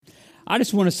I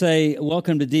just want to say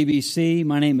welcome to DBC.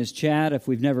 My name is Chad. If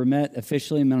we've never met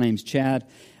officially, my name's Chad.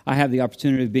 I have the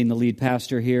opportunity of being the lead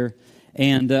pastor here.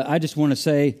 And I just want to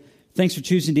say thanks for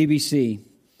choosing DBC.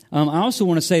 I also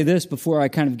want to say this before I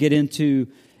kind of get into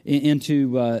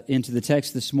the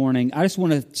text this morning. I just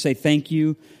want to say thank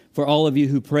you for all of you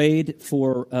who prayed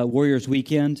for Warriors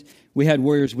Weekend. We had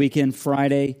Warriors Weekend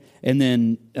Friday and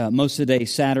then most of the day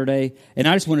Saturday. And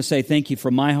I just want to say thank you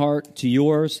from my heart to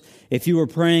yours. If you were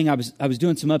praying, I was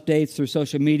doing some updates through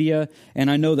social media, and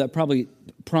I know that probably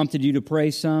prompted you to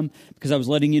pray some because I was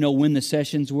letting you know when the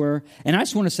sessions were. And I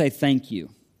just want to say thank you.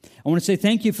 I want to say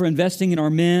thank you for investing in our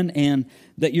men, and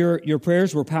that your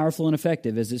prayers were powerful and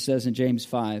effective, as it says in James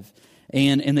 5.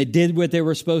 And they did what they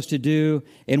were supposed to do,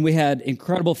 and we had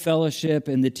incredible fellowship,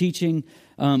 and the teaching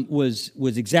was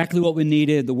exactly what we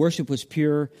needed. The worship was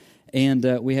pure, and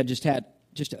we had just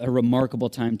a remarkable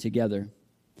time together.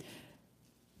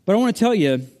 But I want to tell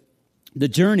you, the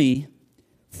journey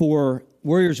for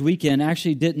Warriors Weekend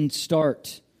actually didn't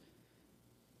start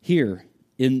here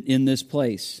in this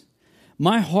place.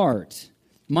 My heart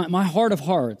of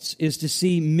hearts is to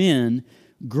see men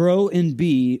grow and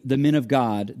be the men of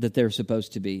God that they're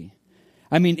supposed to be.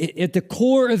 I mean, at the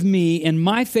core of me and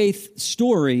my faith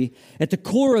story, at the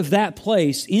core of that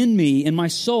place in me, in my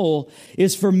soul,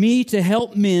 is for me to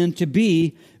help men to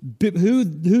be who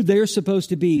they're supposed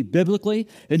to be biblically,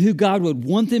 and who God would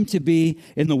want them to be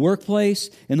in the workplace,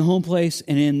 in the home place,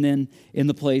 and then in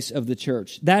the place of the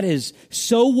church. That is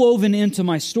so woven into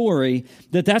my story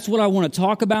that's what I want to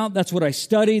talk about. That's what I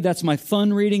study. That's my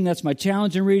fun reading. That's my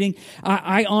challenging reading.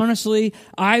 I honestly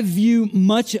view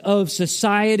much of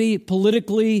society,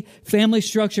 politically, family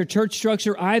structure, church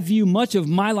structure. I view much of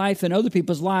my life and other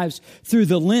people's lives through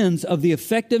the lens of the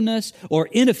effectiveness or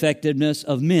ineffectiveness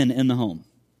of men in the home.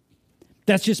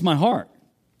 That's just my heart.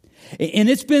 And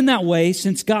it's been that way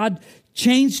since God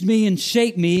changed me and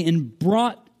shaped me and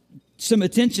brought some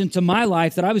attention to my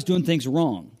life that I was doing things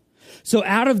wrong. So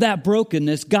out of that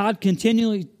brokenness, God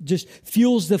continually just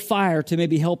fuels the fire to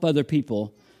maybe help other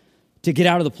people to get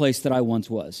out of the place that I once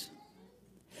was.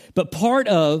 But part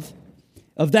of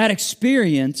that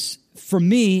experience for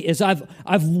me is I've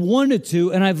wanted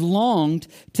to and I've longed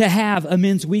to have a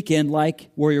men's weekend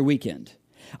like Warrior Weekend.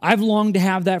 I've longed to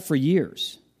have that for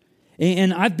years.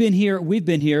 And we've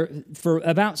been here for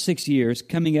about 6 years,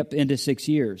 coming up into 6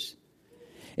 years.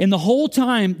 And the whole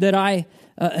time that I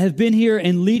have been here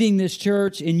and leading this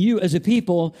church, and you as a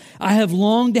people, I have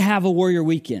longed to have a Warrior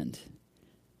Weekend.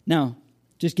 Now,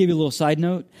 just give you a little side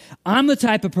note. I'm the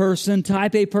type of person,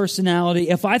 type A personality.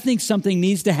 If I think something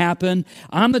needs to happen,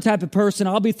 I'm the type of person,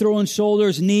 I'll be throwing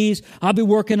shoulders, knees. I'll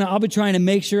be trying to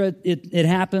make sure it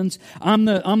happens. I'm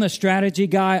the strategy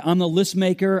guy. I'm the list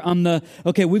maker.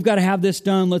 Okay, we've got to have this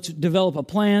done. Let's develop a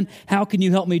plan. How can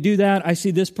you help me do that? I see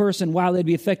this person. Wow, they'd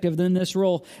be effective in this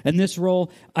role and this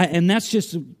role. And that's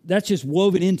just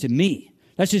woven into me.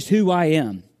 That's just who I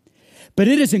am. But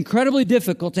it is incredibly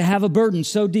difficult to have a burden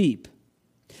so deep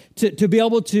to be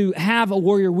able to have a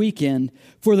Warrior Weekend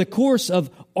for the course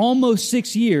of almost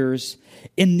 6 years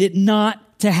and it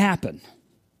not to happen.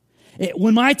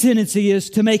 When my tendency is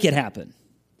to make it happen.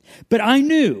 But I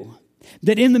knew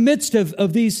that in the midst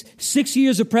of these 6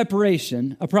 years of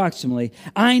preparation, approximately,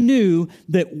 I knew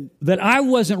that I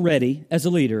wasn't ready as a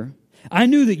leader. I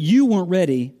knew that you weren't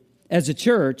ready as a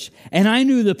church. And I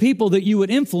knew the people that you would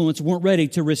influence weren't ready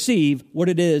to receive what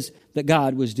it is that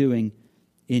God was doing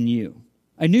in you.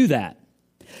 I knew that.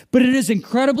 But it is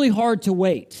incredibly hard to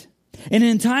wait. And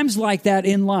in times like that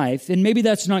in life, and maybe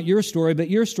that's not your story, but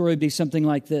your story would be something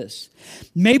like this.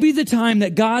 Maybe the time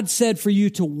that God said for you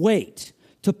to wait,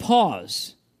 to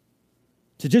pause,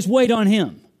 to just wait on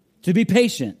Him, to be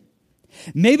patient.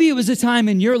 Maybe it was a time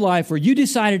in your life where you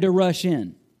decided to rush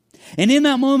in. And in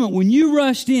that moment, when you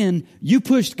rushed in, you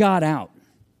pushed God out.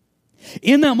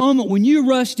 In that moment, when you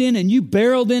rushed in and you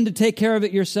barreled in to take care of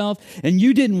it yourself, and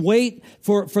you didn't wait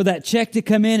for that check to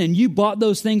come in, and you bought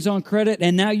those things on credit,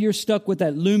 and now you're stuck with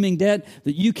that looming debt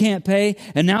that you can't pay,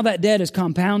 and now that debt is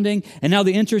compounding, and now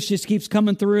the interest just keeps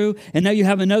coming through, and now you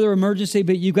have another emergency,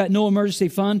 but you've got no emergency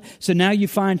fund, so now you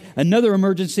find another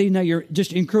emergency, now you're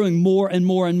just accruing more and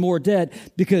more and more debt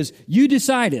because you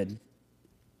decided,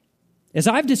 as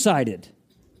I've decided,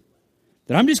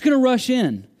 that I'm just going to rush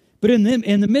in. But in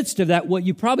the midst of that, what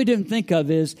you probably didn't think of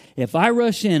is, if I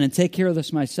rush in and take care of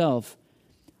this myself,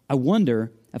 I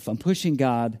wonder if I'm pushing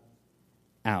God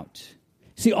out.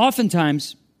 See,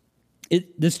 oftentimes,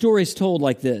 the story is told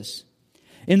like this,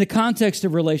 in the context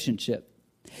of relationship.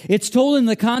 It's told in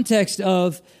the context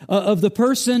of the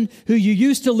person who you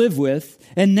used to live with,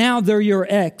 and now they're your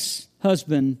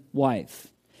ex-husband, wife.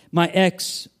 My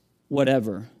ex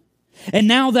whatever. And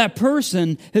now that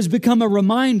person has become a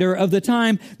reminder of the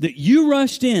time that you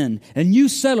rushed in and you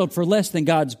settled for less than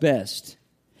God's best.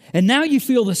 And now you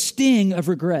feel the sting of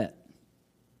regret.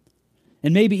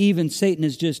 And maybe even Satan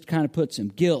has just kind of put some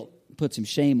guilt, put some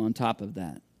shame on top of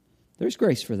that. There's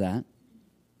grace for that.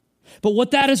 But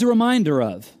what that is a reminder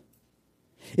of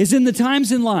is in the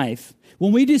times in life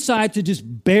when we decide to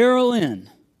just barrel in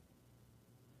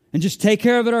and just take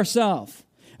care of it ourselves,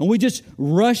 and we just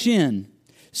rush in.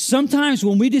 Sometimes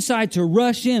when we decide to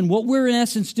rush in, what we're in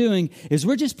essence doing is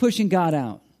we're just pushing God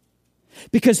out.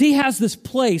 Because He has this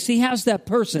place, He has that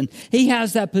person, He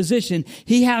has that position,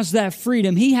 He has that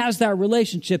freedom, He has that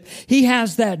relationship, He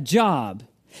has that job,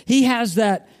 He has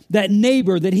that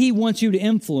neighbor that He wants you to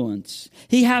influence.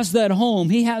 He has that home,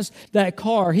 He has that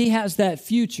car, He has that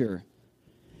future.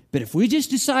 But if we just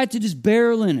decide to just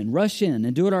barrel in and rush in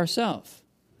and do it ourselves,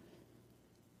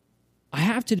 I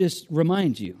have to just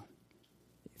remind you,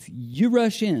 if you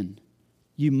rush in,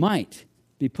 you might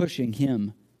be pushing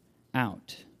Him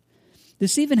out.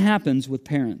 This even happens with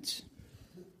parents.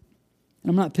 And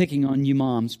I'm not picking on you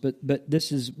moms, but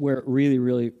this is where it really,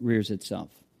 really rears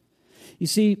itself. You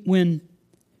see, when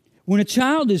a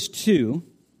child is 2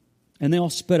 and they all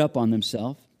spit up on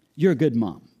themselves, you're a good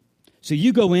mom. So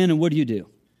you go in and what do?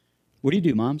 What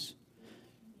do, moms?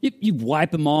 You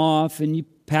wipe them off and you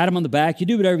pat them on the back. You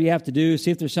do whatever you have to do, see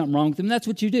if there's something wrong with them. That's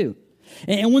what you do.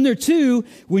 And when they're 2,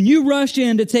 when you rush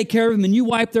in to take care of them and you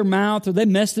wipe their mouth or they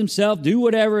mess themselves, do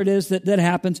whatever it is that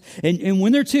happens. And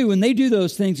when they're 2 and they do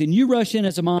those things and you rush in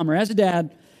as a mom or as a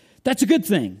dad, that's a good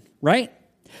thing, right?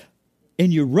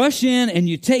 And you rush in and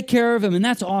you take care of them and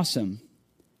that's awesome.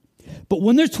 But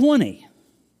when they're 20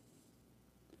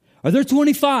 or they're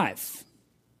 25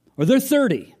 or they're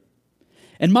 30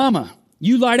 and mama,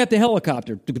 you light up the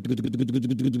helicopter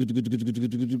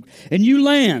and you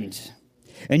land.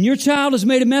 And your child has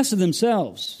made a mess of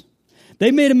themselves. They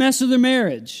made a mess of their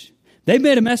marriage. They've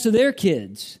made a mess of their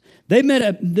kids.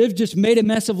 They've just made a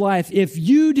mess of life. If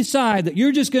you decide that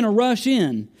you're just going to rush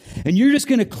in and you're just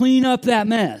going to clean up that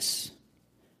mess,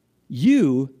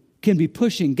 you can be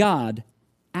pushing God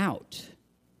out.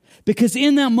 Because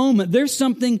in that moment, there's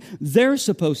something they're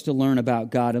supposed to learn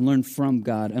about God and learn from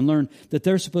God and learn that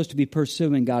they're supposed to be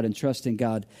pursuing God and trusting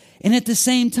God. And at the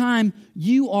same time,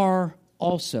 you are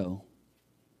also.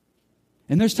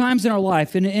 And there's times in our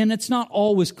life, and it's not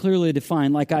always clearly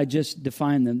defined like I just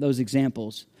defined them, those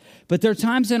examples. But there are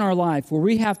times in our life where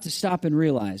we have to stop and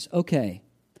realize, okay,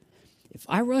 if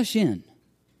I rush in,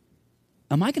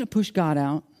 am I going to push God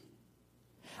out?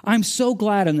 I'm so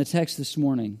glad in the text this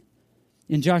morning,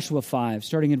 in Joshua 5,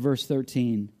 starting in verse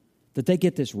 13, that they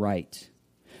get this right.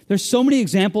 There's so many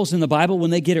examples in the Bible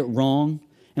when they get it wrong,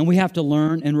 and we have to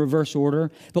learn in reverse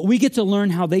order. But we get to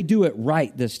learn how they do it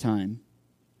right this time.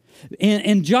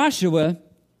 And Joshua,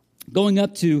 going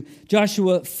up to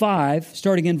Joshua 5,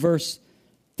 starting in verse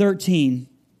 13,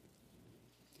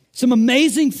 some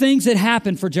amazing things that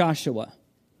happened for Joshua.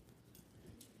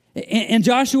 And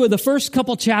Joshua, the first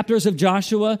couple chapters of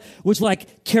Joshua was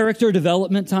like character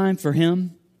development time for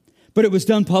him, but it was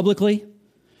done publicly.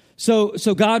 So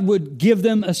God would give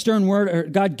them a stern word, or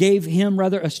God gave him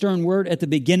rather a stern word at the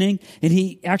beginning, and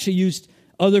he actually used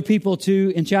other people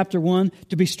too in chapter 1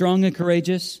 to be strong and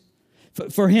courageous.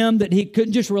 For him, that he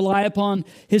couldn't just rely upon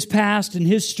his past and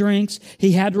his strengths.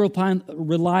 He had to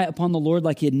rely upon the Lord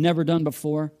like he had never done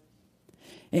before.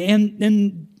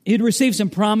 And he'd received some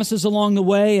promises along the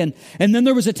way. And then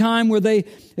there was a time where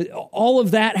all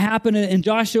of that happened. And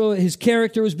Joshua, his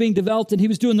character was being developed and he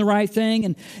was doing the right thing.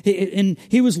 And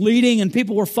he was leading and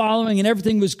people were following and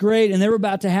everything was great. And they were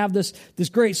about to have this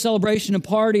great celebration and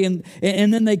party. And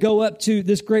then they go up to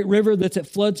this great river that's at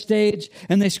flood stage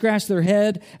and they scratch their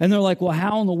head. And they're like, well,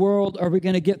 how in the world are we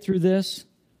going to get through this?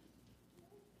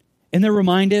 And they're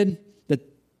reminded that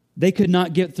they could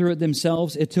not get through it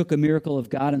themselves. It took a miracle of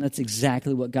God, and that's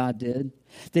exactly what God did.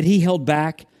 That He held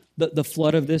back the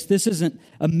flood of this. This isn't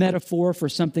a metaphor for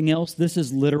something else. This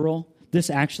is literal. This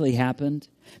actually happened.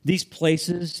 These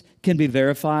places can be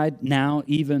verified now,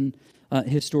 even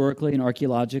historically and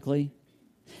archaeologically.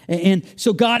 And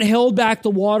so God held back the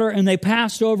water and they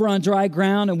passed over on dry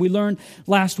ground. And we learned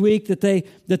last week that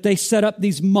they set up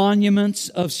these monuments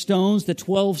of stones, the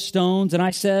 12 stones. And I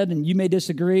said, and you may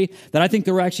disagree, that I think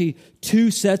there were actually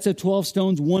 2 sets of 12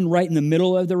 stones, one right in the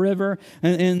middle of the river.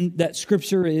 And that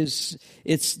scripture it's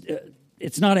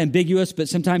not ambiguous, but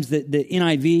sometimes the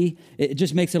NIV, it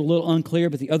just makes it a little unclear,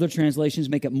 but the other translations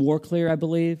make it more clear, I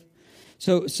believe.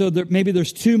 So maybe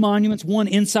there's 2 monuments, one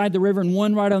inside the river and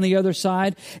one right on the other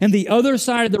side. And the other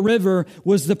side of the river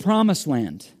was the promised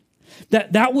land.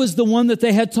 That was the one that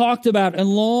they had talked about and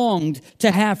longed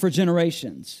to have for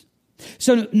generations.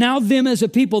 So now them as a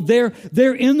people, they're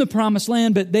in the promised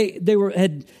land, but they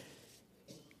had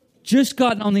just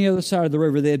gotten on the other side of the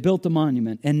river. They had built the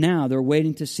monument, and now they're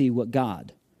waiting to see what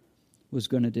God was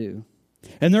going to do.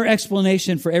 And their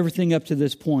explanation for everything up to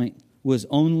this point was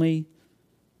only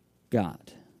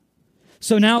God.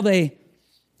 So now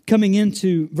coming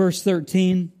into verse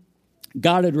 13,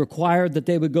 God had required that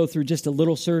they would go through just a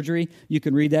little surgery. You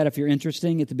can read that if you're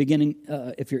interested at the beginning.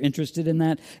 If you're interested in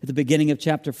that, at the beginning of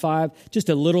chapter 5, just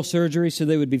a little surgery, so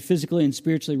they would be physically and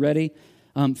spiritually ready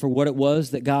for what it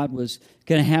was that God was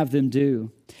going to have them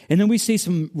do. And then we see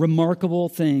some remarkable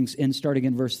things starting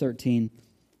in verse 13,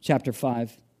 chapter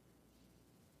 5.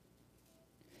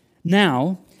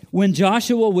 Now, when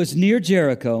Joshua was near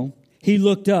Jericho, he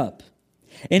looked up,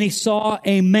 and he saw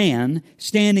a man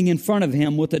standing in front of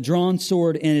him with a drawn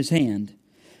sword in his hand.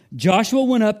 Joshua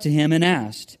went up to him and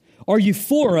asked, "Are you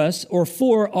for us or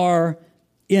for our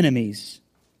enemies?"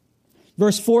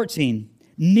 Verse 14,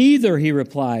 "Neither," he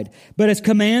replied, "but as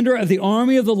commander of the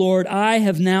army of the Lord, I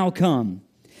have now come."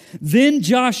 Then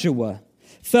Joshua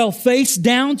fell face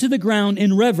down to the ground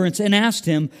in reverence and asked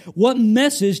him, "What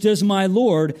message does my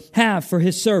Lord have for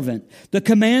his servant?" The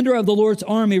commander of the Lord's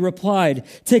army replied,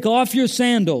 "Take off your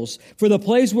sandals, for the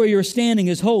place where you're standing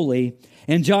is holy."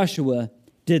 And Joshua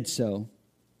did so.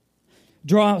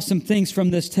 Draw out some things from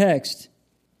this text.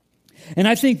 And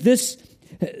I think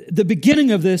the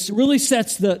beginning of this really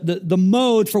sets the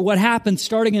mode for what happens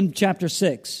starting in chapter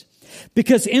 6.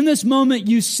 Because in this moment,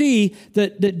 you see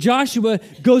that Joshua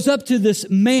goes up to this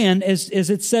man, as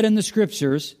it's said in the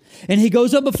scriptures, and he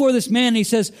goes up before this man and he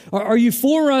says, "Are you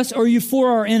for us or are you for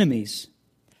our enemies?"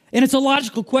 And it's a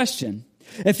logical question.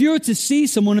 If you were to see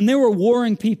someone and they were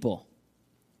warring people,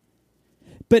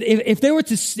 but if you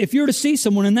were to see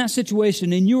someone in that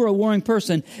situation and you were a warring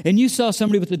person and you saw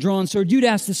somebody with a drawn sword, you'd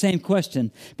ask the same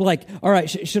question. But like, all right,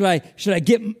 should I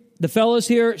get the fellows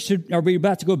here? Are we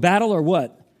about to go battle or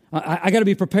what? I got to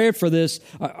be prepared for this.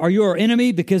 Are you our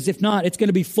enemy? Because if not, it's going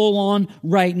to be full on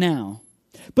right now.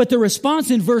 But the response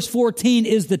in verse 14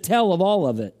 is the tell of all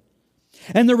of it.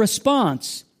 And the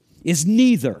response is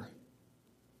neither.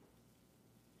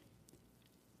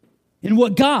 And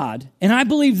what God, and I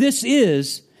believe this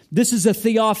is a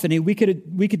theophany. We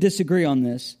could disagree on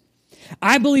this.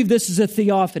 I believe this is a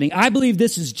theophany. I believe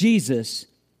this is Jesus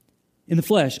in the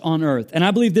flesh on earth. And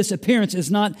I believe this appearance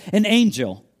is not an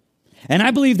angel. And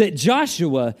I believe that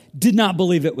Joshua did not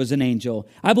believe it was an angel.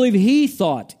 I believe he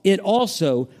thought it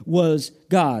also was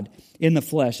God in the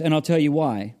flesh. And I'll tell you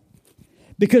why.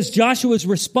 Because Joshua's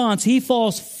response, he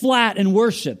falls flat and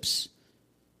worships.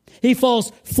 He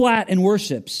falls flat and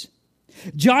worships.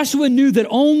 Joshua knew that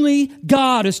only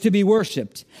God is to be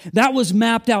worshiped. That was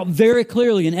mapped out very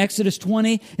clearly in Exodus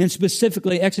 20, and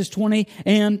specifically Exodus 20,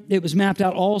 and it was mapped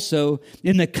out also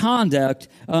in the conduct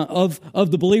of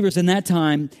the believers in that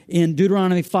time in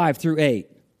Deuteronomy 5 through 8.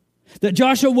 That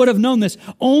Joshua would have known this.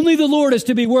 Only the Lord is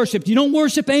to be worshiped. You don't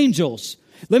worship angels.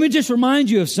 Let me just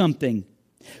remind you of something.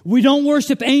 We don't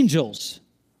worship angels.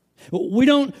 We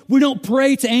don't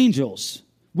pray to angels.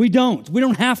 We don't. We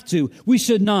don't have to. We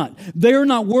should not. They're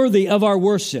not worthy of our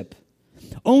worship.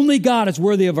 Only God is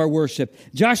worthy of our worship.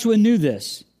 Joshua knew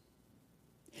this.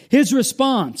 His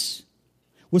response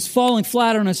was falling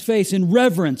flat on his face in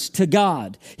reverence to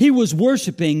God. He was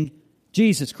worshiping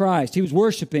Jesus Christ. He was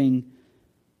worshiping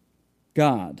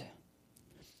God.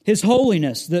 His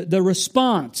holiness, the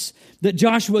response that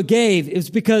Joshua gave is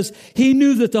because he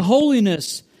knew that the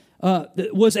holiness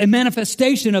was a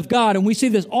manifestation of God. And we see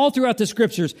this all throughout the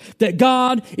scriptures, that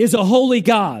God is a holy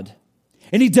God.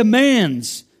 And he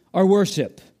demands our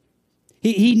worship.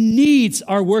 He needs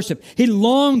our worship. He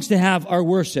longs to have our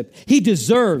worship. He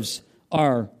deserves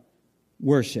our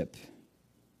worship.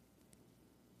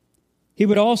 He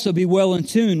would also be well in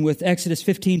tune with Exodus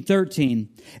 15:13.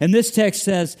 And this text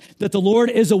says that the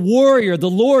Lord is a warrior. The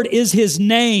Lord is his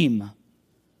name.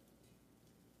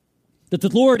 That the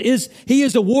Lord he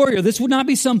is a warrior. This would not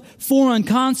be some foreign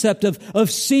concept of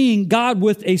seeing God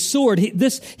with a sword.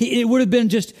 It would have been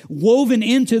just woven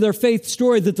into their faith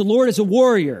story that the Lord is a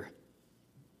warrior.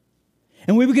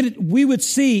 And we would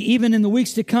see, even in the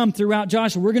weeks to come throughout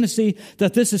Joshua, we're going to see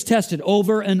that this is tested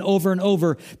over and over and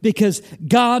over because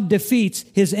God defeats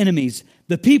his enemies.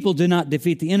 The people do not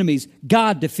defeat the enemies.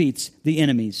 God defeats the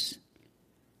enemies.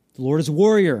 The Lord is a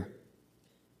warrior.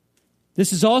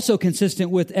 This is also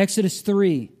consistent with Exodus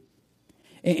 3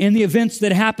 and the events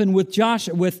that happened with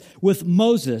Joshua, with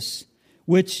Moses,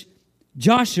 which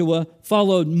Joshua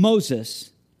followed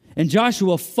Moses, and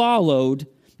Joshua followed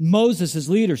Moses'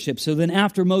 leadership. So then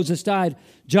after Moses died,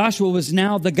 Joshua was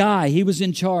now the guy. He was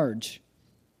in charge.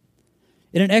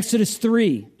 And in Exodus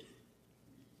 3,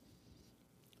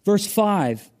 verse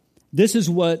 5, this is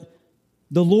what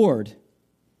the Lord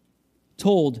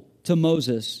told to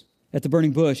Moses at the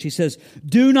burning bush. He says,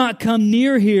 "Do not come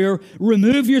near here.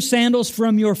 Remove your sandals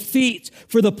from your feet,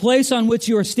 for the place on which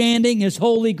you are standing is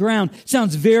holy ground."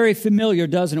 Sounds very familiar,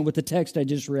 doesn't it, with the text I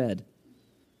just read?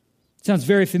 Sounds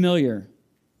very familiar.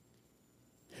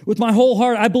 With my whole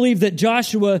heart, I believe that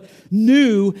Joshua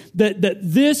knew that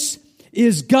this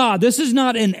is God. This is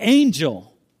not an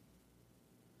angel.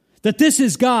 That this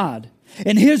is God.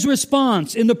 And his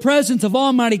response in the presence of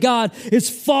Almighty God is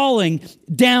falling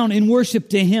down in worship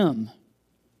to Him.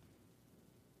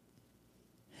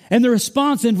 And the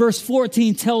response in verse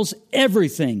 14 tells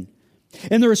everything.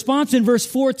 And the response in verse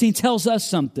 14 tells us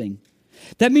something.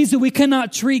 That means that we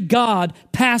cannot treat God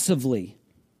passively.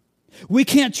 We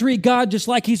can't treat God just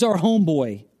like He's our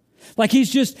homeboy. Like He's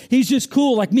just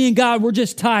cool. Like me and God, we're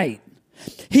just tight.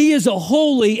 He is a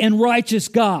holy and righteous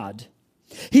God.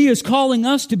 He is calling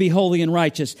us to be holy and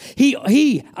righteous.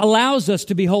 He allows us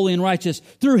to be holy and righteous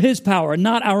through His power,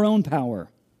 not our own power.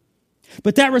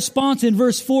 But that response in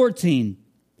verse 14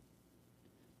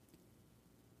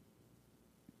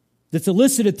 that's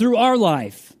elicited through our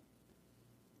life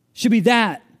should be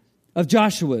that of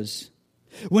Joshua's.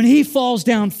 When he falls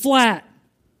down flat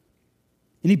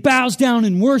and he bows down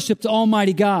in worship to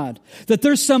Almighty God, that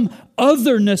there's some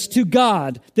otherness to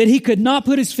God that he could not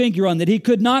put his finger on, that he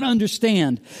could not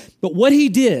understand. But what he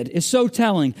did is so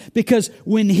telling, because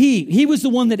when he was the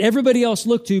one that everybody else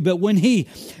looked to, but when he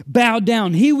bowed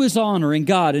down, he was honoring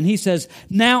God. And he says,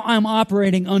 now I'm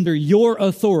operating under your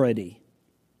authority.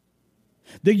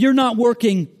 That you're not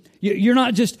working, we're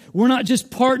not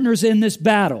just partners in this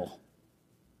battle.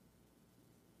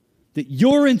 That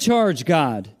you're in charge,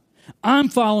 God. I'm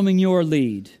following your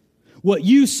lead. What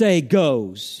you say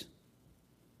goes.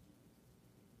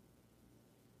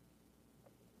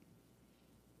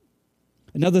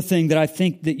 Another thing that I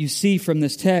think that you see from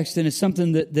this text, and it's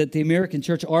something that the American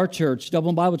church, our church,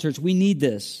 Dublin Bible Church, we need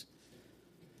this.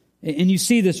 And you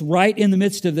see this right in the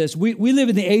midst of this. We live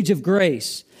in the age of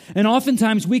grace. And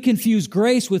oftentimes we confuse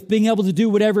grace with being able to do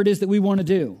whatever it is that we want to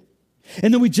do.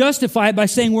 And then we justify it by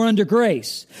saying we're under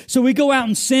grace. So we go out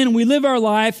and sin and we live our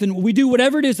life and we do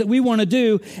whatever it is that we want to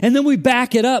do. And then we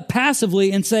back it up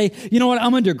passively and say, you know what,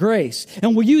 I'm under grace.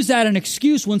 And we'll use that as an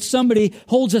excuse when somebody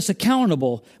holds us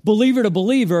accountable, believer to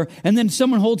believer. And then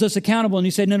someone holds us accountable and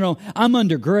you say, no, I'm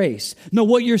under grace. No,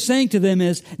 what you're saying to them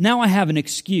is, now I have an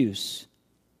excuse.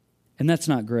 And that's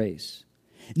not grace.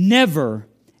 Never,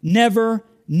 never,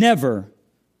 never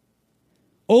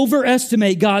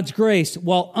overestimate God's grace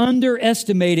while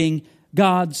underestimating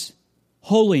God's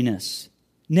holiness.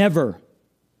 Never.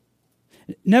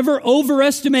 Never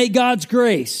overestimate God's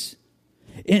grace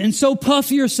and so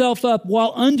puff yourself up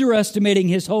while underestimating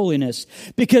His holiness.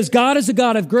 Because God is a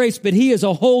God of grace, but He is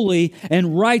a holy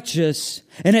and righteous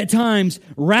and at times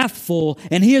wrathful,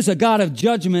 and He is a God of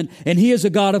judgment, and He is a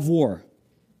God of war.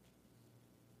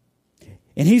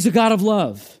 And He's a God of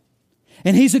love.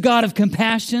 And He's a God of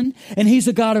compassion, and He's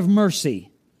a God of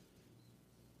mercy.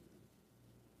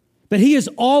 But He is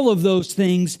all of those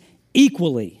things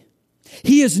equally.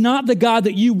 He is not the God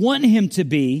that you want Him to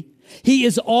be. He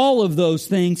is all of those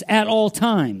things at all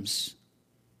times.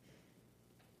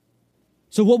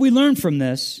 So what we learn from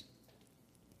this,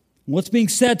 what's being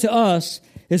said to us,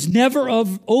 is never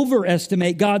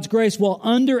overestimate God's grace while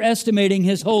underestimating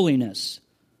His holiness.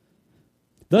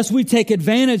 Thus we take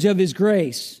advantage of His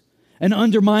grace and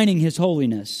undermining His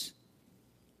holiness.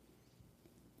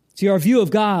 See, our view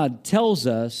of God tells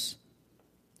us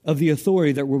of the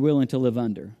authority that we're willing to live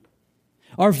under.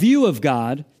 Our view of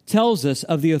God tells us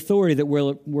of the authority that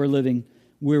we're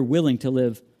willing to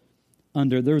live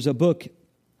under. There's a book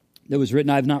that was written.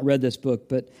 I've not read this book,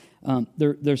 but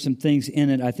there's some things in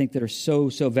it I think that are so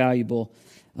valuable.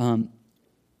 The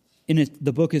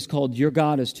book is called "Your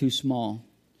God is Too Small."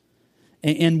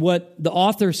 And what the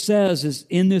author says is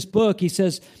in this book, he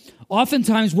says,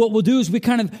 oftentimes what we'll do is we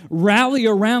kind of rally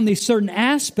around these certain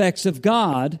aspects of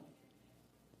God,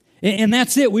 and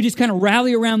that's it. We just kind of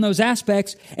rally around those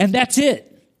aspects, and that's it.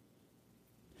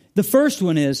 The first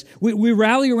one is we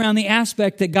rally around the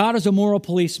aspect that God is a moral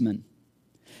policeman.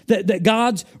 That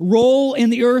God's role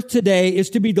in the earth today is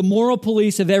to be the moral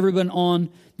police of everyone on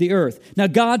the earth. Now,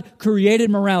 God created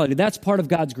morality. That's part of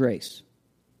God's grace.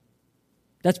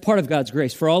 That's part of God's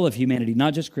grace for all of humanity,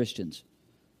 not just Christians.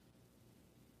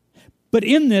 But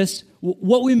in this,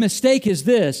 what we mistake is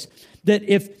this, that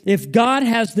if God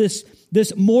has this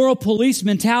this moral police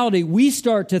mentality, we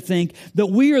start to think that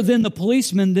we are then the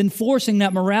policeman, then forcing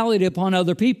that morality upon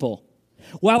other people.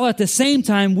 While at the same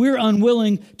time, we're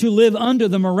unwilling to live under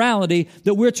the morality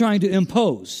that we're trying to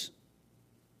impose.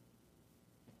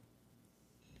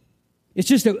 It's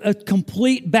just a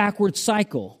complete backward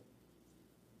cycle.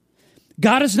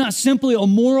 God is not simply a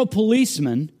moral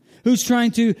policeman who's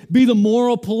trying to be the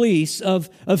moral police of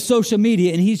social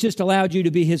media, and He's just allowed you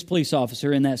to be His police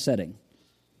officer in that setting.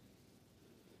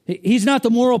 He's not the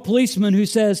moral policeman who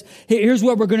says, hey, here's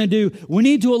what we're going to do. We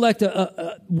need to elect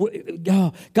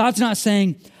God's not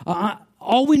saying,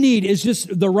 all we need is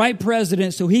just the right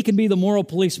president so he can be the moral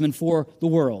policeman for the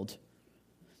world.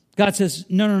 God says,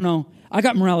 no, I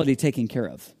got morality taken care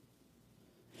of.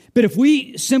 But if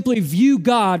we simply view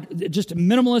God, just a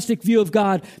minimalistic view of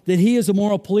God, that He is a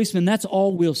moral policeman, that's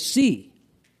all we'll see.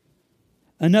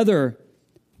 Another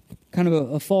kind of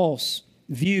a false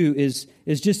view is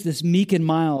just this meek and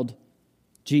mild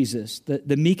Jesus,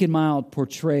 the meek and mild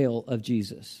portrayal of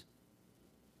Jesus.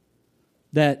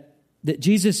 That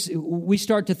Jesus, we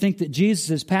start to think that Jesus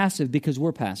is passive because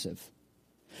we're passive.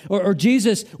 Or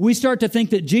Jesus, we start to think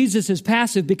that Jesus is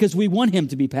passive because we want Him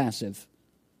to be passive.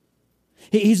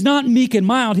 He's not meek and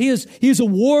mild. He is a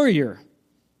warrior.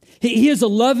 He is a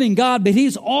loving God, but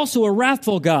He's also a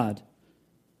wrathful God.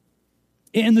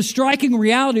 And the striking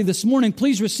reality this morning,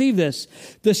 please receive this.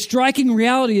 The striking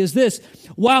reality is this.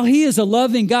 While He is a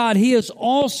loving God, He is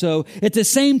also, at the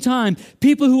same time,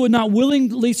 people who would not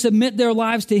willingly submit their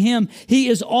lives to Him, He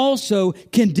is also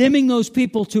condemning those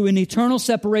people to an eternal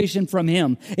separation from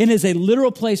Him. It is a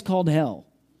literal place called hell.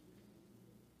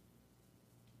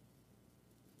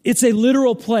 It's a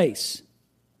literal place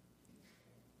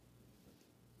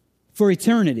for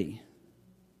eternity.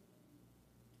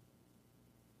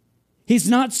 He's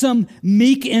not some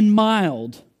meek and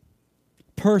mild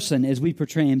person as we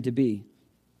portray Him to be.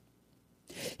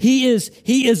 He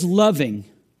is loving.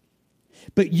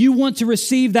 But you want to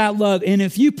receive that love. And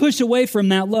if you push away from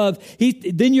that love,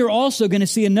 then you're also going to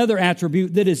see another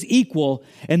attribute that is equal.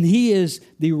 And He is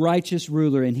the righteous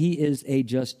ruler, and He is a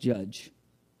just judge.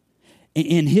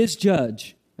 And His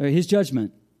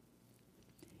judgment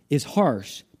is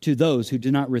harsh to those who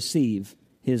do not receive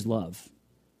His love.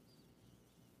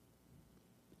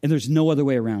 And there's no other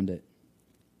way around it.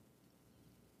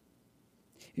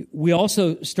 We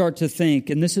also start to think,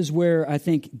 and this is where I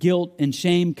think guilt and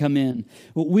shame come in.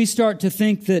 We start to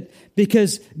think that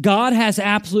because God has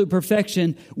absolute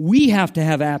perfection, we have to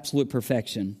have absolute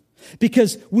perfection.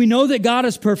 Because we know that God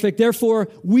is perfect, therefore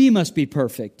we must be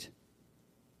perfect.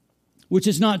 Which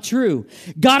is not true.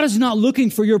 God is not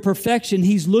looking for your perfection.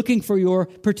 He's looking for your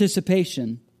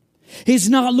participation. He's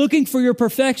not looking for your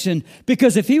perfection,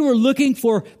 because if He were looking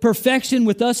for perfection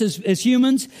with us as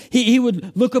humans, he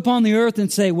would look upon the earth and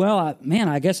say, well,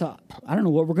 I guess I don't know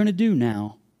what we're going to do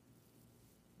now.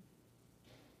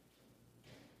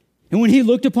 And when He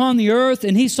looked upon the earth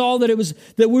and He saw that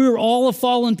we were all a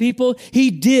fallen people,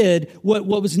 He did what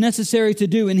was necessary to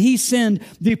do. And He sent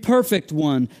the perfect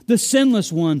one, the sinless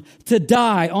one, to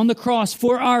die on the cross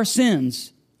for our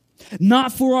sins,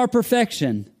 not for our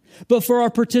perfection, but for our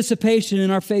participation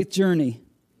in our faith journey.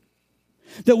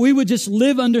 That we would just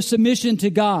live under submission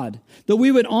to God. That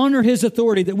we would honor His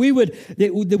authority. That we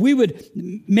would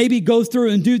maybe go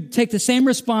through and take the same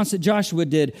response that Joshua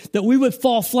did. That we would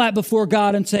fall flat before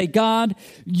God and say, God,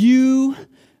 You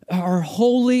are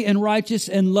holy and righteous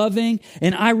and loving,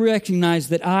 and I recognize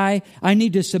that I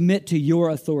need to submit to Your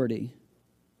authority.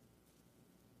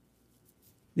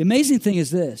 The amazing thing is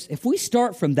this. If we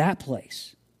start from that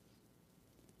place,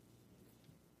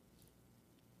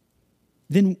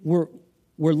 then we're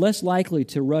less likely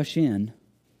to rush in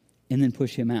and then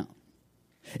push Him out.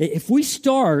 If we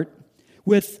start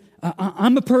with,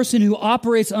 I'm a person who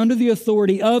operates under the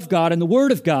authority of God and the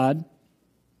Word of God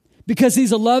because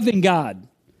He's a loving God,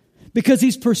 because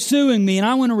He's pursuing me and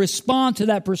I want to respond to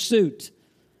that pursuit.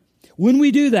 When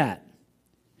we do that,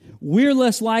 we're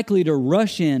less likely to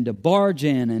rush in, to barge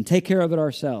in and take care of it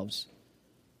ourselves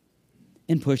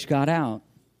and push God out.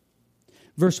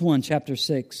 Verse 1, chapter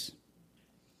 6.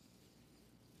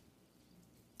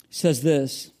 Says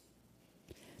this,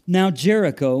 now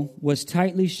Jericho was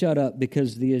tightly shut up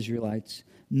because of the Israelites.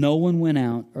 No one went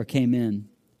out or came in.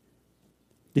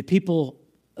 The people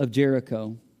of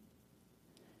Jericho,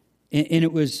 and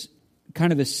it was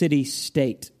kind of a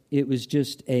city-state. It was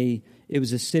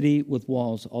a city with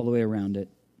walls all the way around it.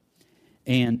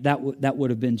 And that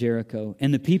would have been Jericho.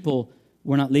 And the people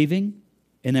were not leaving,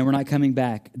 and they were not coming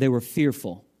back. They were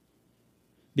fearful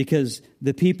because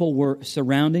the people were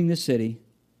surrounding the city.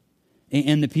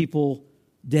 And the people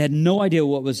They had no idea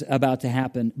what was about to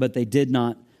happen, but they did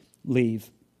not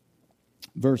leave.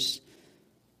 Verse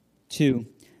 2.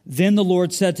 Then the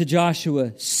Lord said to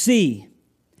Joshua, "See,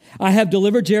 I have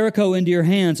delivered Jericho into your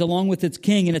hands, along with its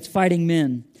king and its fighting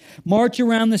men. March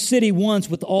around the city once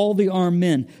with all the armed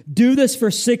men. Do this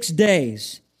for 6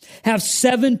 days. Have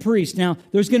 7 priests." Now,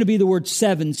 there's going to be the word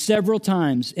 7 several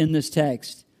times in this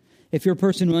text. If you're a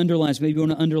person who underlines, maybe you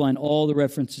want to underline all the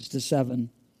references to 7.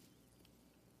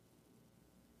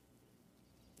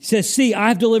 He says, "See,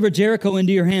 I've delivered Jericho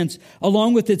into your hands,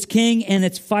 along with its king and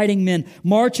its fighting men.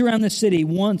 March around the city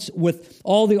once with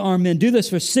all the armed men. Do this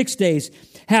for 6 days.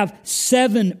 Have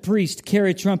 7 priests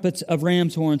carry trumpets of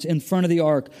ram's horns in front of the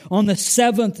ark. On the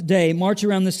 7th day, march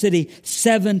around the city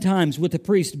 7 times with the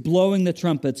priest blowing the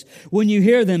trumpets. When you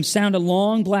hear them, sound a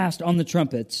long blast on the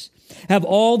trumpets. Have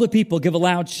all the people give a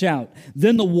loud shout.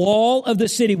 Then the wall of the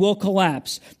city will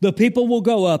collapse. The people will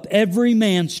go up, every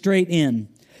man straight in."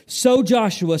 So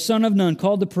Joshua, son of Nun,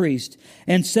 called the priest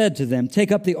and said to them,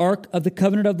 "Take up the ark of the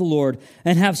covenant of the Lord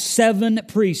and have 7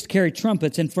 priests carry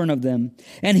trumpets in front of them."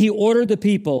 And he ordered the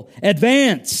people,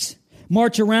 "Advance,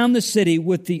 march around the city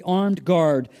with the armed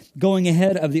guard going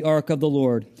ahead of the ark of the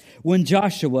Lord." When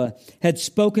Joshua had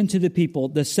spoken to the people,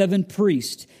 the 7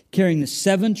 priests carrying the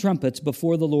 7 trumpets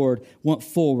before the Lord went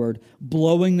forward,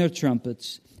 blowing their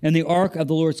trumpets, and the ark of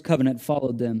the Lord's covenant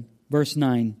followed them. Verse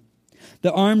 9.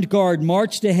 The armed guard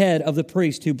marched ahead of the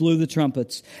priest who blew the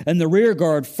trumpets, and the rear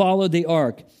guard followed the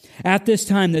ark. At this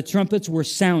time, the trumpets were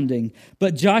sounding,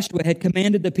 but Joshua had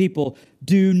commanded the people,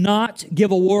 "Do not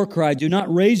give a war cry. Do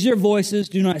not raise your voices.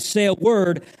 Do not say a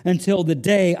word until the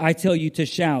day I tell you to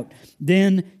shout.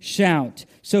 Then shout."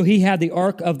 So he had the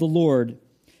ark of the Lord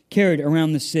carried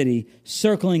around the city,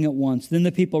 circling it once. Then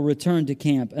the people returned to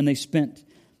camp, and they spent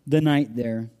the night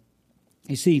there.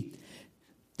 You see,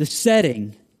 the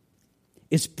setting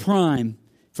is prime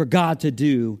for God to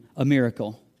do a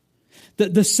miracle.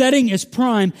 The setting is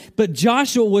prime, but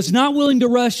Joshua was not willing to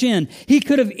rush in.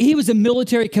 He was a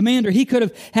military commander. He could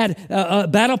have had a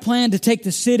battle plan to take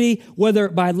the city, whether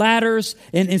by ladders,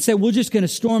 and say, "We're just going to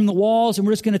storm the walls and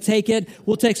we're just going to take it.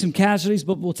 We'll take some casualties,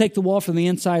 but we'll take the wall from the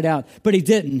inside out." But he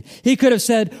didn't. He could have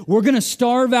said, "We're going to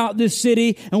starve out this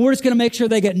city and we're just going to make sure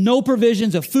they get no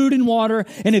provisions of food and water,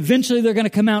 and eventually they're going to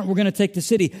come out and we're going to take the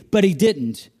city." But he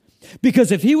didn't.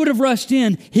 Because if he would have rushed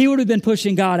in, he would have been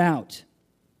pushing God out.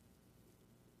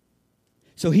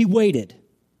 So he waited.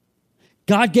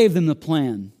 God gave them the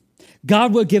plan.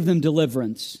 God would give them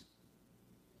deliverance.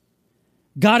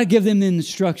 God would give them the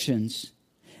instructions.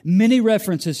 Many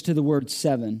references to the word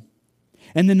 7.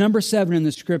 And the number 7 in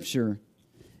the scripture,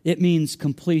 it means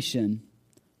completion,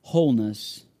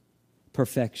 wholeness,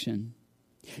 perfection.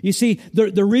 You see,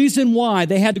 the reason why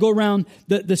they had to go around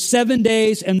the 7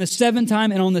 days and the 7th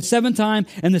time, and on the 7th time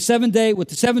and the 7th day with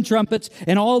the 7 trumpets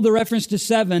and all the reference to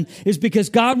 7 is because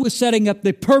God was setting up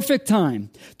the perfect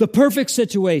time, the perfect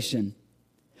situation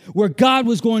where God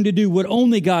was going to do what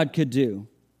only God could do.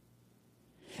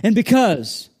 And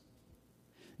because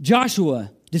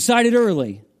Joshua decided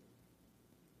early,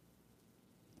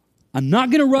 "I'm not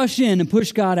going to rush in and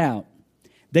push God out,"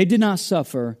 they did not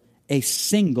suffer a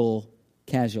single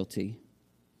casualty.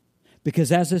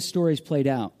 Because as this story is played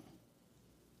out,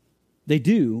 they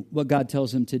do what God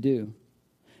tells them to do.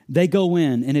 They go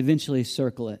in and eventually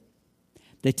circle it.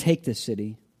 They take the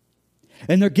city.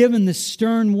 And they're given this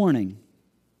stern warning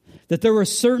that there were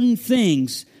certain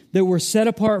things that were set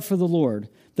apart for the Lord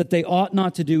that they ought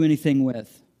not to do anything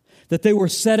with. That they were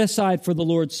set aside for the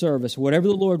Lord's service. Whatever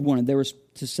the Lord wanted, they were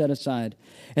to set aside.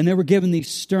 And they were given these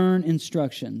stern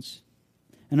instructions.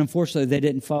 And unfortunately, they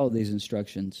didn't follow these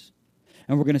instructions.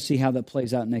 And we're going to see how that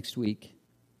plays out next week.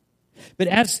 But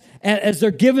as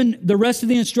they're given the rest of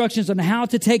the instructions on how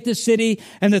to take the city,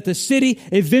 and that the city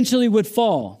eventually would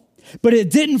fall. But it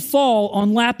didn't fall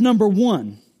on lap number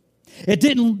 1. It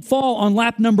didn't fall on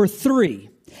lap number 3.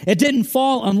 It didn't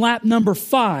fall on lap number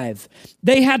 5.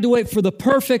 They had to wait for the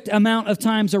perfect amount of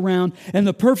times around and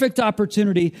the perfect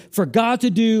opportunity for God to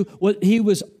do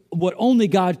what only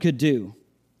God could do.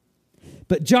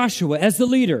 But Joshua, as the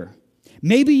leader,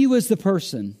 maybe you as the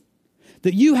person,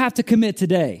 that you have to commit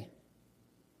today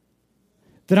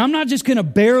that I'm not just going to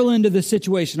barrel into this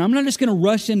situation. I'm not just going to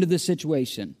rush into this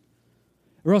situation,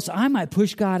 or else I might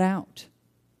push God out.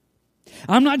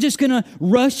 I'm not just going to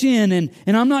rush in and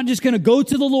I'm not just going to go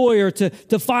to the lawyer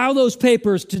to file those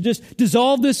papers to just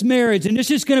dissolve this marriage and it's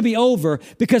just going to be over,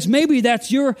 because maybe that's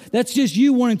just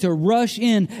you wanting to rush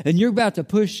in and you're about to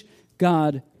push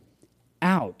God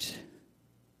out.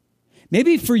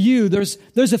 Maybe for you, there's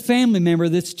a family member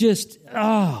that's just,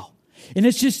 and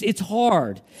it's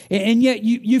hard. And yet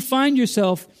you find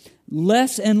yourself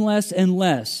less and less and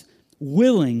less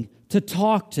willing to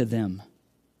talk to them.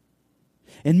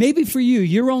 And maybe for you,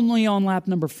 you're only on lap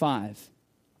number 5.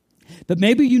 But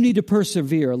maybe you need to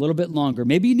persevere a little bit longer.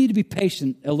 Maybe you need to be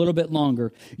patient a little bit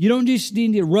longer. You don't just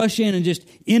need to rush in and just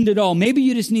end it all. Maybe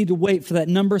you just need to wait for that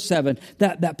number 7,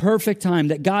 that perfect time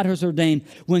that God has ordained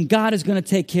when God is going to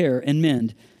take care and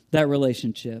mend that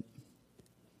relationship.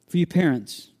 For you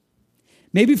parents,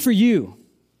 maybe for you,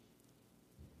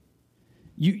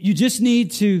 you just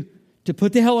need to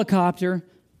put the helicopter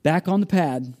back on the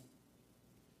pad.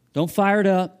 Don't fire it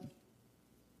up.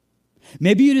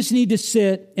 Maybe you just need to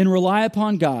sit and rely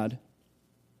upon God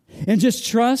and just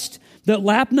trust that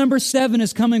lap number 7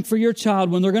 is coming for your child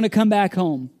when they're going to come back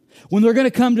home, when they're going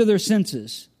to come to their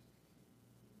senses.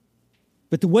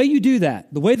 But the way you do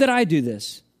that, the way that I do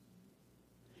this,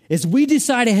 is we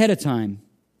decide ahead of time,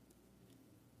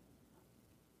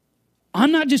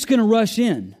 I'm not just going to rush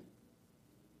in.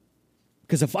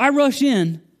 Because if I rush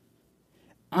in,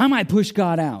 I might push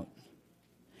God out.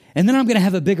 And then I'm going to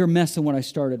have a bigger mess than what I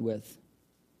started with.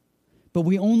 But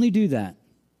we only do that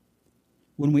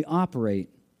when we operate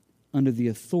under the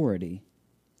authority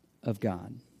of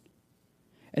God.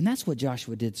 And that's what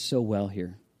Joshua did so well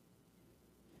here.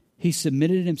 He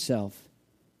submitted himself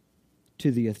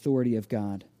to the authority of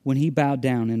God when he bowed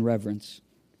down in reverence.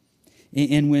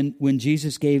 And when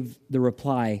Jesus gave the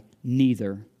reply,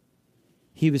 neither,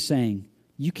 he was saying,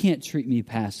 you can't treat me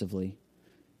passively.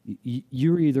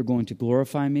 You're either going to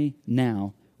glorify me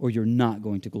now or you're not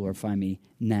going to glorify me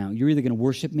now. You're either going to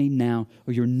worship me now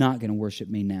or you're not going to worship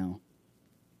me now.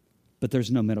 But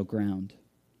there's no middle ground.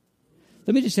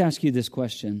 Let me just ask you this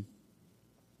question.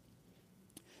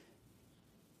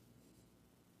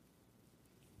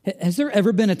 Has there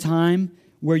ever been a time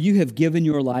where you have given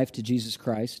your life to Jesus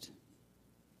Christ?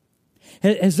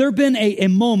 Has there been a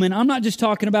moment, I'm not just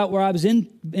talking about where I was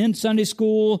in Sunday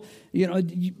school,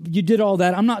 you did all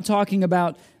that. I'm not talking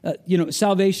about,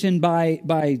 salvation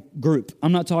by group.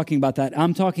 I'm not talking about that.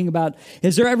 I'm talking about,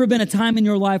 has there ever been a time in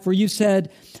your life where you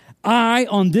said, I,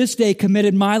 on this day,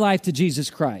 committed my life to Jesus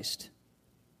Christ?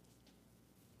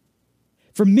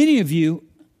 For many of you,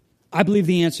 I believe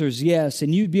the answer is yes.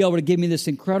 And you'd be able to give me this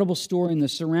incredible story and the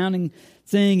surrounding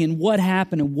thing and what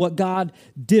happened and what God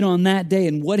did on that day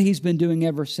and what he's been doing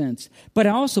ever since. But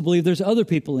I also believe there's other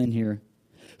people in here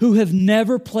who have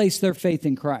never placed their faith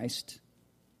in Christ.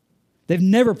 They've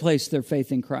never placed their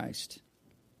faith in Christ.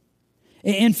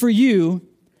 And for you,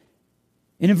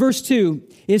 and in verse 2,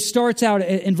 it starts out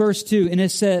in verse 2, and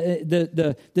it says,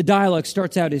 the dialogue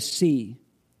starts out as see.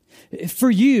 For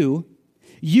you,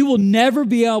 you will never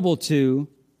be able to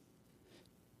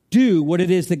do what it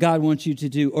is that God wants you to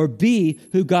do, or be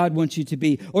who God wants you to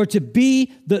be, or to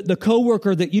be the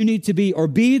coworker that you need to be, or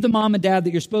be the mom and dad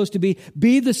that you're supposed to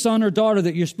be the son or daughter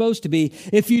that you're supposed to be,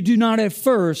 if you do not at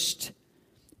first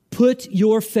put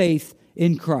your faith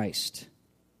in Christ.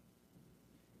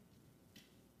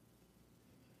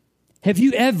 Have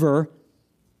you ever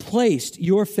placed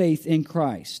your faith in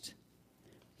Christ?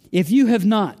 If you have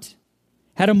not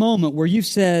had a moment where you've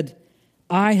said,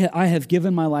 I have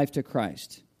given my life to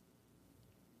Christ,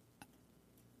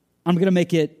 I'm going to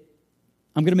make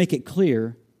it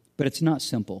clear, but it's not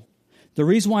simple. The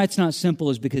reason why it's not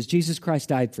simple is because Jesus Christ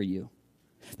died for you.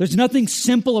 There's nothing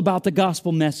simple about the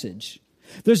gospel message.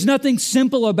 There's nothing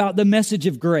simple about the message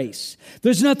of grace.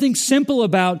 There's nothing simple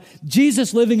about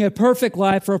Jesus living a perfect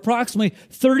life for approximately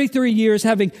 33 years,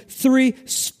 having 3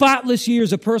 spotless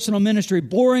years of personal ministry,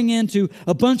 boring into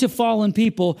a bunch of fallen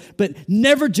people, but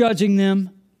never judging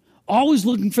them, always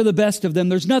looking for the best of them.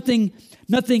 There's nothing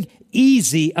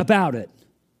easy about it.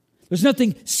 There's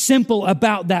nothing simple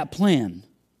about that plan.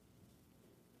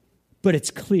 But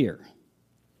it's clear.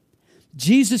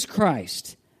 Jesus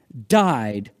Christ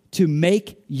died to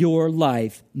make your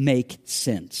life make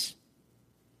sense.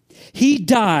 He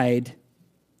died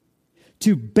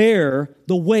to bear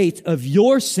the weight of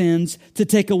your sins, to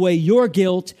take away your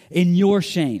guilt and your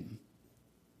shame.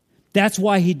 That's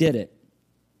why he did it.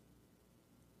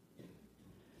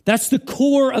 That's the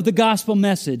core of the gospel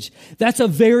message. That's a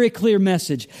very clear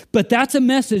message. But that's a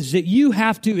message that you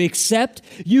have to accept.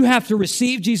 You have to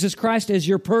receive Jesus Christ as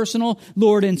your personal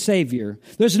Lord and Savior.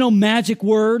 There's no magic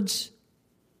words.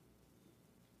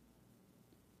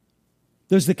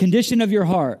 There's the condition of your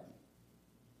heart.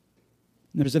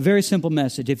 There's a very simple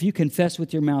message. If you confess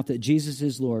with your mouth that Jesus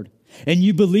is Lord, and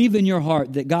you believe in your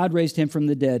heart that God raised him from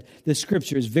the dead, the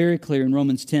scripture is very clear in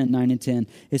Romans 10, 9 and 10.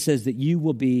 It says that you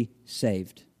will be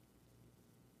saved.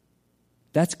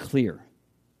 That's clear.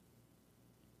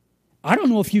 I don't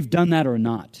know if you've done that or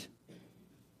not,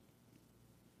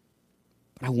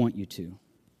 but I want you to.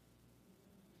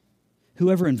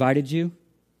 whoever invited you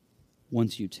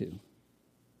wants you to.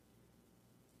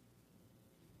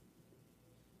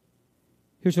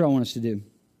 Here's what I want us to do.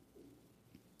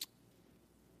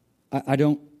 I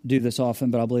don't do this often,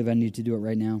 but I believe I need to do it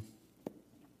right now.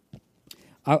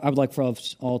 I would like for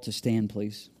us all to stand,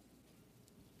 please.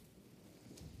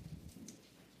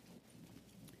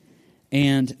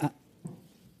 And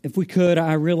if we could,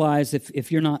 I realize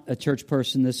if you're not a church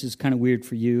person, this is kind of weird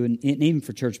for you, and even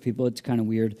for church people, it's kind of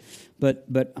weird. But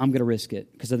I'm going to risk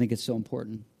it because I think it's so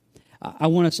important. I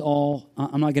want us all,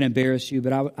 I'm not going to embarrass you,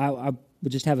 but I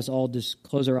would just have us all just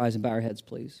close our eyes and bow our heads,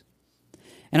 please.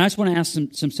 And I just want to ask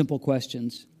some simple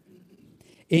questions.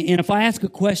 And if I ask a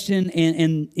question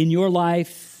and in your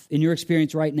life, in your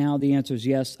experience right now, the answer is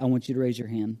yes, I want you to raise your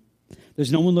hand.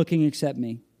 There's no one looking except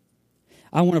me.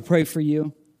 I want to pray for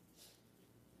you.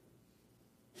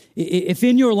 If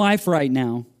in your life right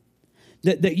now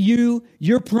that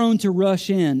you're prone to rush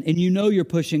in and you know you're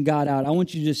pushing God out, I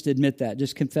want you to just admit that.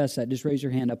 Just confess that. Just raise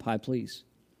your hand up high, please.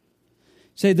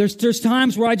 Say, there's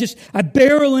times where I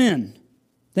barrel in.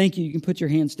 Thank you. You can put your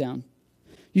hands down.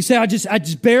 You say, I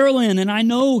just barrel in, and I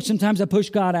know sometimes I push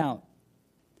God out.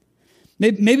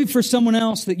 Maybe for someone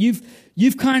else that you've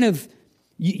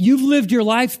lived your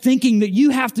life thinking that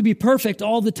you have to be perfect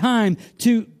all the time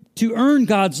to earn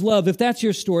God's love. If that's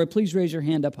your story, please raise your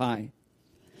hand up high.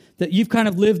 That you've kind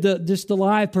of lived just a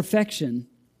lie of perfection.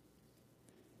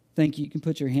 Thank you. You can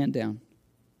put your hand down.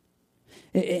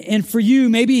 And for you,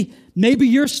 maybe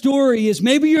your story is,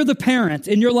 maybe you're the parent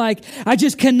and you're like, I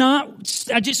just have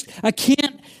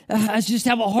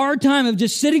a hard time of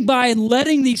just sitting by and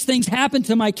letting these things happen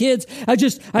to my kids.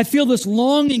 I feel this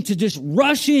longing to just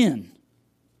rush in.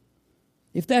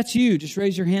 If that's you, just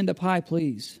raise your hand up high,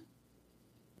 please.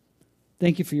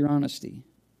 Thank you for your honesty.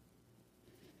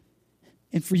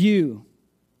 And for you,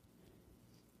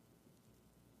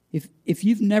 if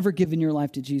you've never given your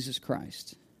life to Jesus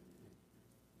Christ,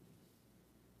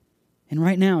 and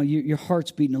right now your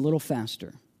heart's beating a little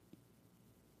faster,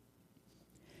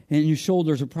 and your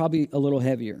shoulders are probably a little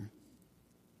heavier.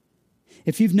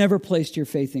 If you've never placed your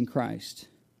faith in Christ,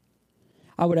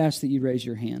 I would ask that you raise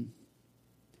your hand.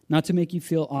 Not to make you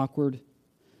feel awkward,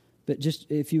 but just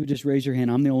if you would just raise your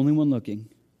hand. I'm the only one looking.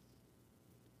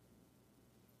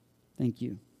 Thank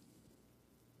you.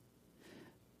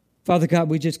 Father God,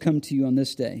 we just come to you on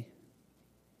this day.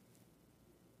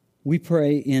 We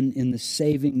pray in the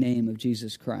saving name of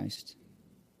Jesus Christ.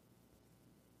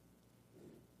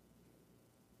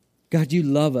 God, you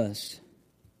love us.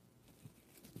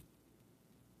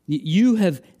 You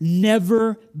have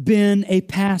never been a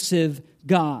passive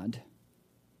God.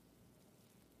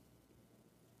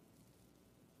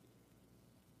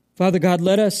 Father God,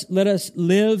 let us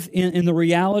live in the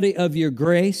reality of your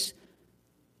grace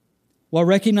while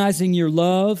recognizing your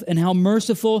love and how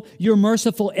merciful you're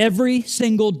merciful every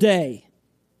single day.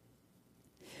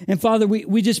 And Father,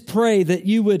 we just pray that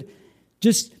you would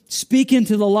just speak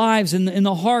into the lives and in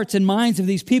the hearts and minds of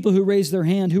these people who raised their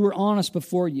hand, who were honest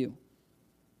before you.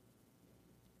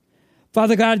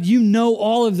 Father God, you know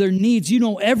all of their needs. You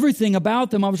know everything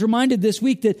about them. I was reminded this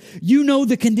week that you know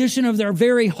the condition of their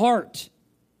very heart.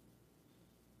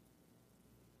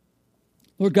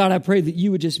 Lord God, I pray that you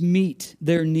would just meet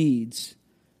their needs,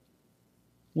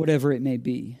 whatever it may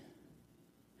be.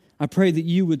 I pray that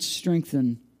you would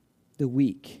strengthen the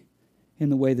weak in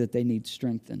the way that they need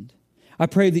strengthened. I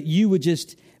pray that you would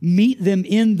just meet them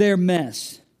in their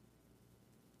mess.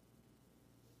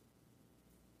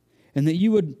 And that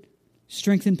you would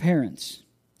strengthen parents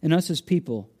and us as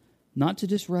people not to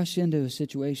just rush into a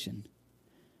situation.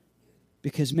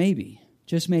 Because maybe,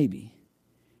 just maybe,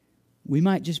 we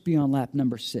might just be on lap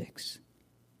number 6,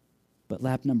 but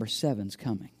lap number 7's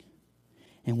coming.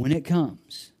 And when it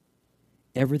comes,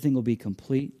 everything will be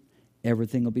complete,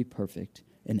 everything will be perfect,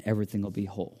 and everything will be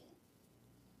whole.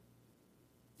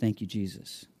 Thank you,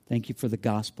 Jesus. Thank you for the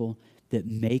gospel that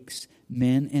makes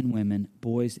men and women,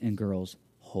 boys and girls,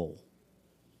 whole.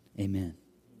 Amen.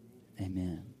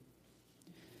 Amen.